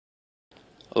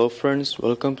Hello friends,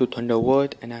 welcome to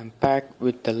Thunderword and I'm back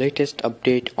with the latest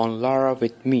update on LARA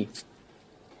with me.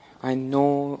 I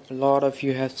know a lot of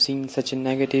you have seen such a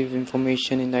negative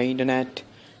information in the internet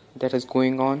that is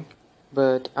going on,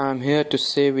 but I'm here to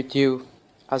say with you,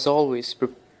 as always,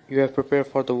 you have prepared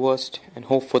for the worst and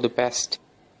hope for the best.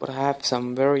 But I have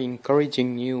some very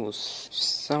encouraging news.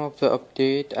 Some of the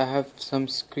update, I have some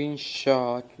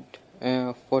screenshot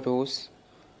photos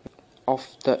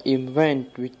of the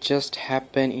event which just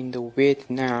happened in the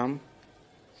Vietnam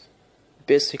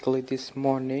basically this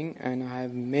morning, and I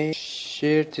have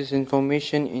shared this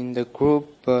information in the group,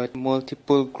 but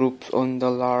multiple groups on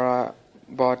the LARA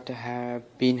bot have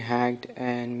been hacked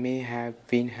and may have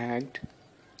been hacked.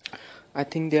 I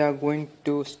think they are going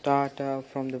to start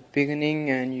from the beginning,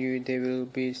 and they will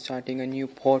be starting a new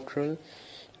portal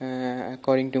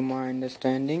according to my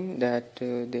understanding that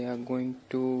they are going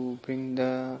to bring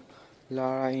the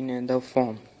LARA in another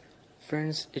form.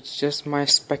 Friends, it's just my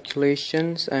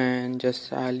speculations, and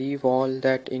just I leave all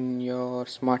that in your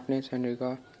smartness and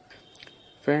regard.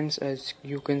 Friends, as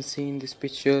you can see in these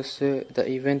pictures, the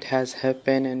event has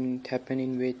happened, and it happened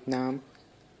in Vietnam.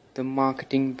 The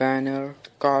marketing banner,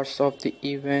 cards of the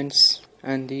events,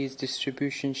 and these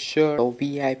distribution shirt or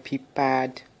VIP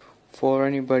pad for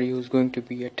anybody who's going to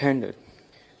be attended.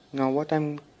 Now what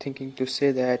I'm thinking to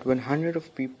say that when hundreds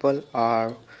of people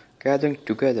are gathering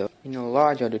together in a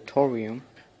large auditorium,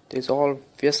 there's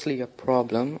obviously a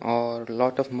problem or a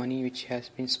lot of money which has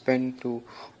been spent to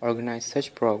organize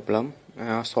such program.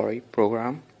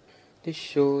 This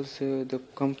shows the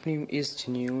company is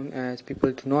genuine, as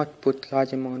people do not put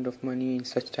large amount of money in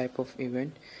such type of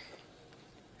event,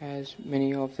 as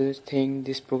many of us think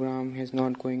this program is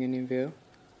not going anywhere.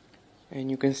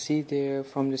 And you can see there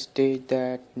from the stage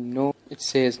that it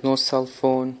says no cell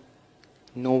phone,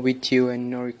 no video and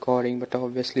no recording, but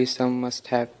obviously some must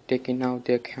have taken out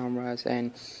their cameras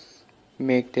and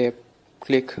make their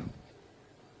click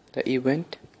the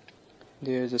event.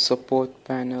 There's a support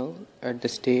panel at the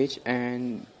stage,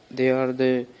 and there are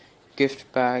the gift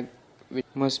bag which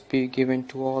must be given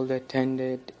to all the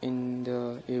attended in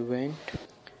the event.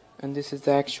 And this is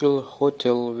the actual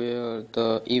hotel where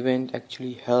the event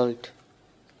actually held.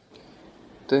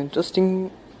 The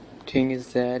interesting thing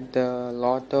is that a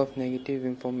lot of negative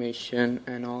information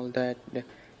and all that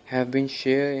have been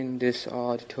shared in this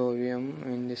auditorium,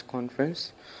 in this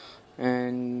conference,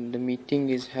 and the meeting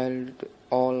is held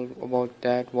all about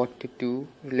that, what to do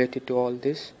related to all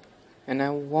this. And I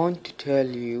want to tell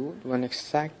you one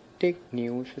exact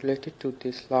news related to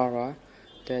this LARA,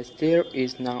 that there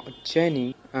is now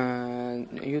Jenny.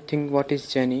 You think what is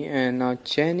Jenny? And now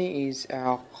Jenny is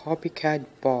a copycat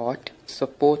bot.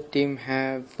 Support team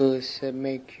have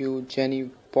make you Jenny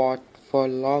bot for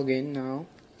login now.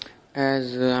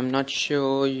 As I'm not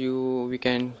sure we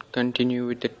can continue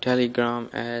with the Telegram,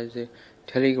 as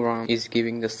Telegram is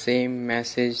giving the same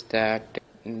message, that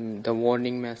the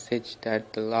warning message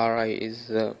that the LARA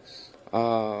is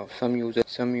some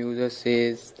user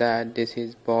says that this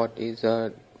is bot is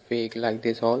a fake, like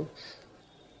this all.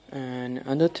 And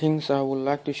other things I would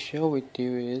like to share with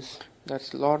you is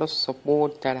that's a lot of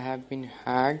support that have been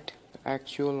hacked.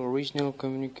 Actual original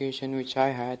communication which I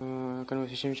had,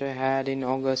 conversation which I had in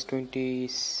August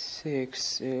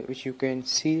 26, which you can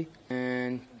see,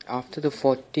 and after the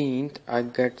 14th I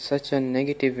got such a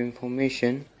negative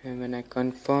information, and when I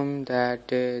confirmed that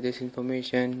this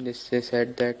information, they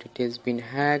said that it has been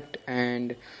hacked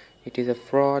and it is a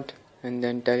fraud. And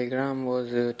then Telegram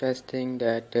was testing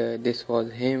that this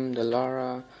was him, the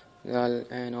LARA,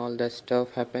 and all that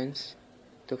stuff happens.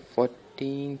 The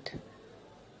 14th,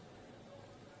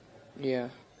 yeah.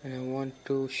 And I want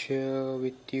to share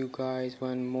with you guys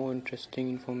one more interesting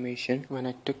information. When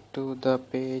I took to the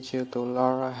page of the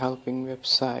LARA helping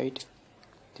website,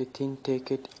 they didn't take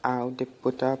it out. They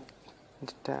put up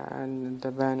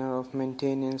the banner of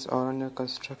maintenance or under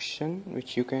construction,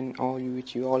 which you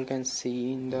all can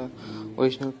see in the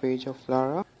original page of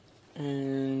LARA.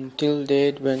 And till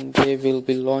date, when they will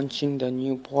be launching the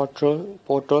new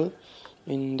portal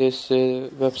in this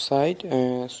website,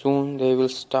 soon they will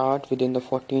start within the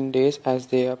 14 days as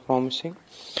they are promising.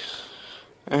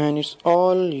 And it's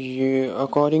all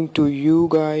according to you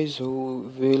guys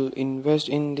who will invest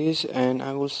in this. And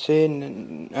I will say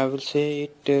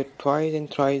it twice and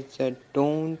thrice, that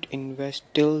don't invest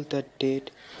till the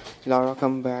date LARA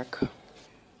come back.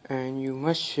 And you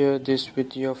must share this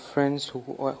with your friends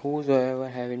whoever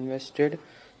have invested.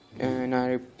 And I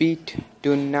repeat,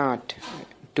 do not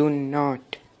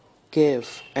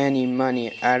give any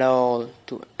money at all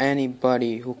to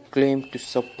anybody who claim to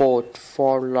support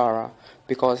for LARA,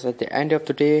 because at the end of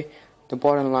the day the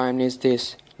bottom line is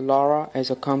this: LARA as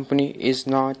a company is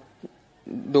not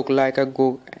look like a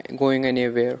going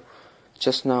anywhere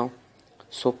just now.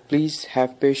 So please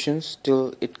have patience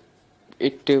till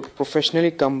it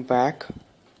professionally come back,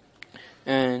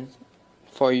 and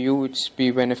for you it's be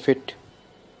benefit.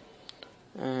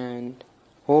 And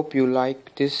hope you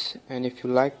like this, and if you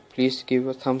like, please give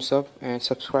a thumbs up and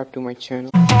subscribe to my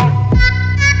channel.